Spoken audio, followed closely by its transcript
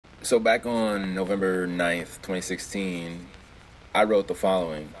So back on November 9th, 2016, I wrote the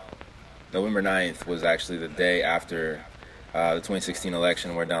following. November 9th was actually the day after the 2016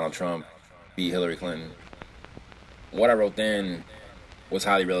 election where Donald Trump beat Hillary Clinton. What I wrote then was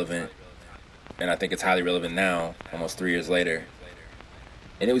highly relevant, and I think it's highly relevant now, almost 3 years later.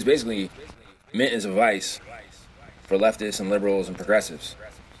 And it was basically meant as advice for leftists and liberals and progressives.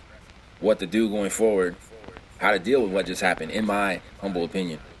 What to do going forward, how to deal with what just happened, in my humble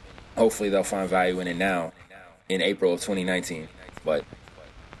opinion. Hopefully they'll find value in it now, in April of 2019. But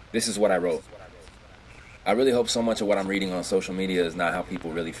this is what I wrote. I really hope so much of what I'm reading on social media is not how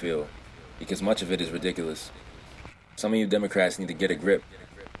people really feel, because much of it is ridiculous. Some of you Democrats need to get a grip.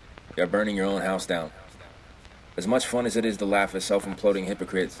 You're burning your own house down. As much fun as it is to laugh at self-imploding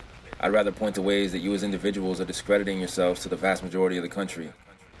hypocrites, I'd rather point to ways that you as individuals are discrediting yourselves to the vast majority of the country.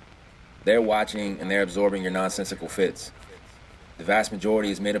 They're watching and they're absorbing your nonsensical fits. The vast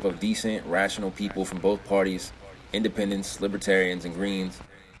majority is made up of decent, rational people from both parties, independents, libertarians, and Greens,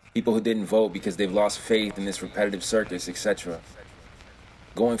 people who didn't vote because they've lost faith in this repetitive circus, etc.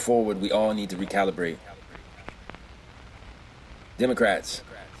 Going forward, we all need to recalibrate. Democrats,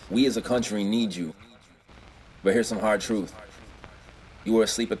 we as a country need you. But here's some hard truth. You were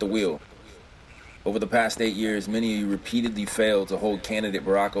asleep at the wheel. Over the past 8 years, many of you repeatedly failed to hold candidate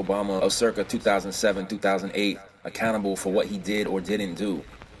Barack Obama of circa 2007-2008 accountable for what he did or didn't do.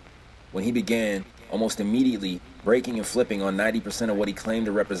 When he began, almost immediately, breaking and flipping on 90% of what he claimed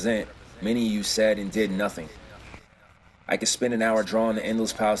to represent, many of you said and did nothing. I could spend an hour drawing the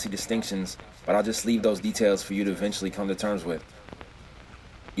endless policy distinctions, but I'll just leave those details for you to eventually come to terms with.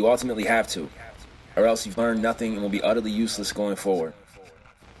 You ultimately have to, or else you've learned nothing and will be utterly useless going forward.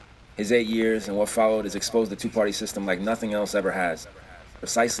 His 8 years and what followed has exposed the two-party system like nothing else ever has,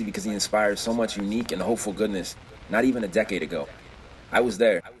 precisely because he inspired so much unique and hopeful goodness not even a decade ago. I was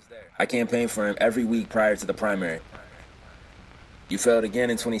there. I campaigned for him every week prior to the primary. You failed again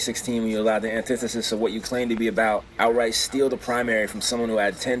in 2016 when you allowed the antithesis of what you claimed to be about outright steal the primary from someone who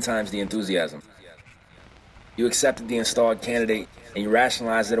had 10 times the enthusiasm. You accepted the installed candidate and you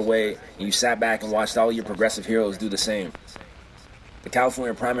rationalized it away, and you sat back and watched all your progressive heroes do the same. The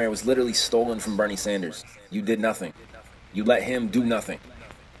California primary was literally stolen from Bernie Sanders. You did nothing. You let him do nothing.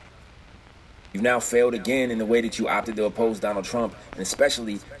 You've now failed again in the way that you opted to oppose Donald Trump, and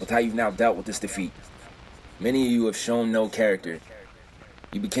especially with how you've now dealt with this defeat. Many of you have shown no character.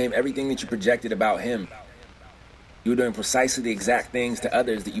 You became everything that you projected about him. You were doing precisely the exact things to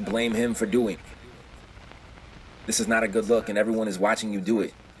others that you blame him for doing. This is not a good look, and everyone is watching you do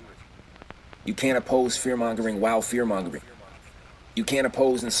it. You can't oppose fear-mongering while fear-mongering. You can't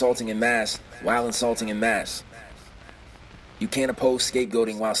oppose insulting en masse while insulting en masse. You can't oppose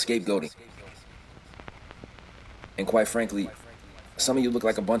scapegoating while scapegoating. And quite frankly, some of you look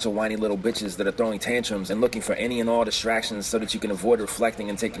like a bunch of whiny little bitches that are throwing tantrums and looking for any and all distractions so that you can avoid reflecting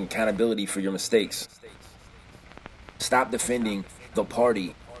and taking accountability for your mistakes. Stop defending the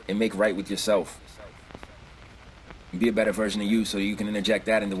party and make right with yourself. Be a better version of you so that you can interject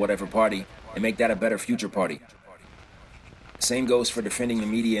that into whatever party and make that a better future party. Same goes for defending the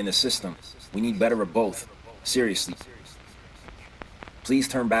media and the system. We need better of both. Seriously. Please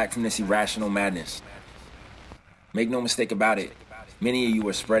turn back from this irrational madness. Make no mistake about it. Many of you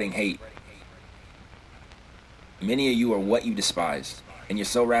are spreading hate. Many of you are what you despise, and you're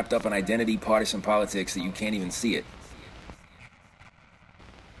so wrapped up in identity partisan politics that you can't even see it.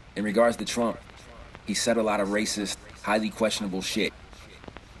 In regards to Trump, he said a lot of racist, highly questionable shit.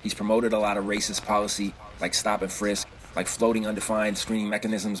 He's promoted a lot of racist policy, like stop and frisk, like floating undefined screening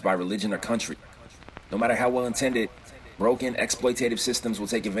mechanisms by religion or country. No matter how well intended, broken, exploitative systems will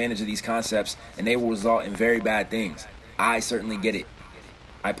take advantage of these concepts, and they will result in very bad things. I certainly get it.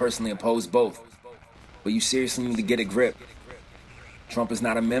 I personally oppose both. But you seriously need to get a grip. Trump is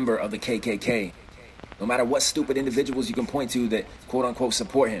not a member of the KKK. No matter what stupid individuals you can point to that quote-unquote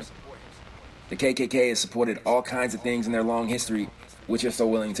support him. The KKK has supported all kinds of things in their long history, which you're so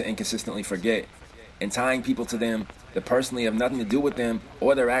willing to inconsistently forget. And tying people to them that personally have nothing to do with them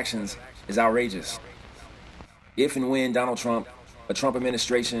or their actions is outrageous. If and when Donald Trump, a Trump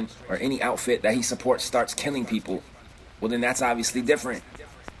administration, or any outfit that he supports starts killing people, well then that's obviously different.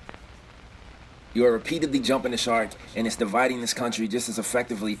 You are repeatedly jumping the shark, and it's dividing this country just as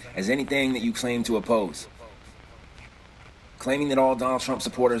effectively as anything that you claim to oppose. Claiming that all Donald Trump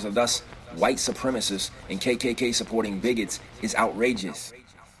supporters are thus white supremacists and KKK supporting bigots is outrageous.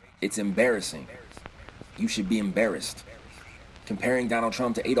 It's embarrassing. You should be embarrassed. Comparing Donald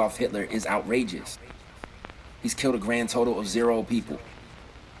Trump to Adolf Hitler is outrageous. He's killed a grand total of 0 people.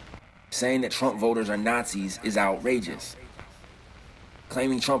 Saying that Trump voters are Nazis is outrageous.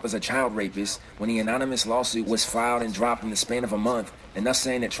 claiming Trump as a child rapist when the anonymous lawsuit was filed and dropped in the span of a month, and thus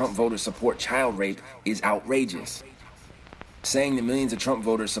saying that Trump voters support child rape is outrageous. Saying that millions of Trump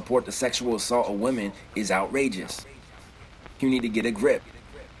voters support the sexual assault of women is outrageous. You need to get a grip.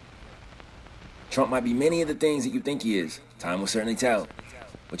 Trump might be many of the things that you think he is. Time will certainly tell.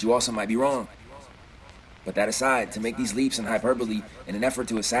 But you also might be wrong. But that aside, to make these leaps in hyperbole in an effort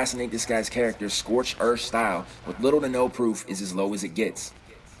to assassinate this guy's character scorched earth style with little to no proof is as low as it gets.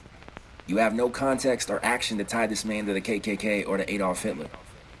 You have no context or action to tie this man to the KKK or to Adolf Hitler.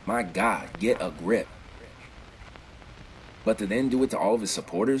 My God, get a grip. But to then do it to all of his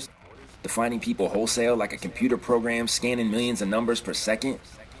supporters, defining people wholesale like a computer program scanning millions of numbers per second,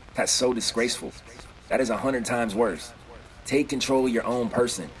 that's so disgraceful. That is 100 times worse. Take control of your own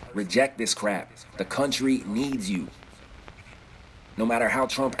person. Reject this crap. The country needs you. No matter how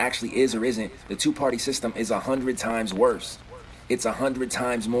Trump actually is or isn't, the two-party system is 100 times worse. It's 100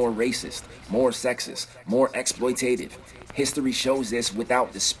 times more racist, more sexist, more exploitative. History shows this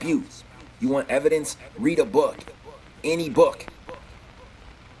without dispute. You want evidence? Read a book. Any book.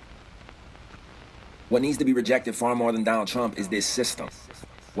 What needs to be rejected far more than Donald Trump is this system.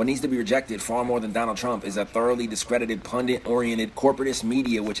 What needs to be rejected far more than Donald Trump is a thoroughly discredited, pundit-oriented, corporatist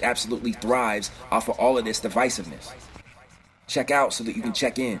media which absolutely thrives off of all of this divisiveness. Check out so that you can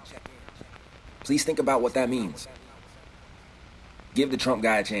check in. Please think about what that means. Give the Trump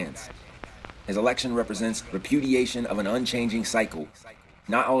guy a chance. His election represents repudiation of an unchanging cycle,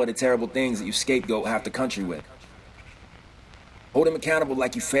 not all of the terrible things that you scapegoat half the country with. Hold him accountable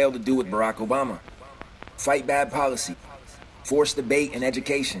like you failed to do with Barack Obama. Fight bad policy. Force debate and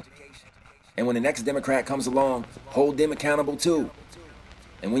education. And when the next Democrat comes along, hold them accountable too.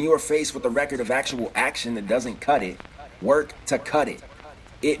 And when you are faced with a record of actual action that doesn't cut it, work to cut it.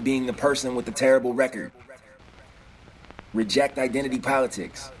 It being the person with the terrible record. Reject identity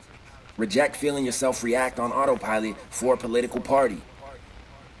politics. Reject feeling yourself react on autopilot for a political party.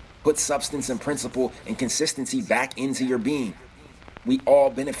 Put substance and principle and consistency back into your being. We all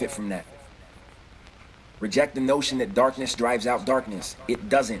benefit from that. Reject the notion that darkness drives out darkness. It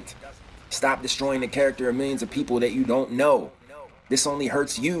doesn't. Stop destroying the character of millions of people that you don't know. This only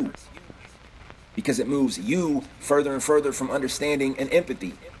hurts you because it moves you further and further from understanding and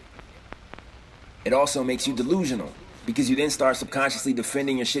empathy. It also makes you delusional because you then start subconsciously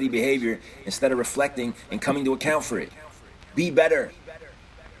defending your shitty behavior instead of reflecting and coming to account for it. Be better.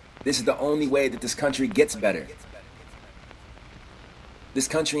 This is the only way that this country gets better. This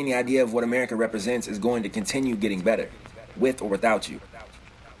country and the idea of what America represents is going to continue getting better, with or without you.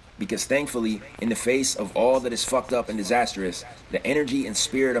 Because thankfully, in the face of all that is fucked up and disastrous, the energy and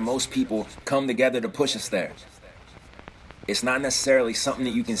spirit of most people come together to push us there. It's not necessarily something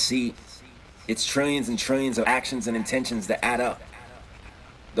that you can see. It's trillions and trillions of actions and intentions that add up.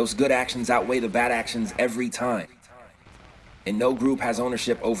 Those good actions outweigh the bad actions every time. And no group has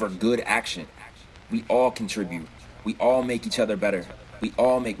ownership over good action. We all contribute. We all make each other better. We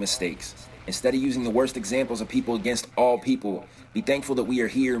all make mistakes. Instead of using the worst examples of people against all people, be thankful that we are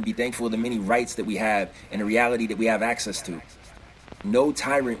here and be thankful of the many rights that we have and the reality that we have access to. No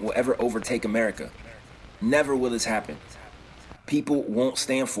tyrant will ever overtake America. Never will this happen. People won't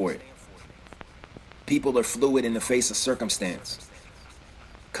stand for it. People are fluid in the face of circumstance.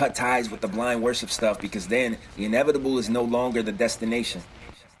 Cut ties with the blind worship stuff because then the inevitable is no longer the destination.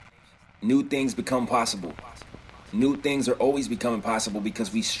 New things become possible. New things are always becoming possible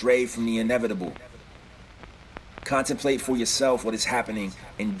because we stray from the inevitable. Contemplate for yourself what is happening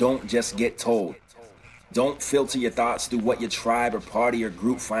and don't just get told. Don't filter your thoughts through what your tribe or party or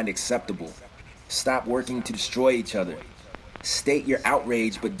group find acceptable. Stop working to destroy each other. State your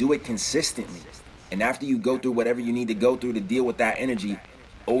outrage, but do it consistently. And after you go through whatever you need to go through to deal with that energy,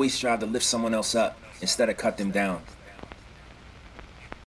 always strive to lift someone else up instead of cut them down.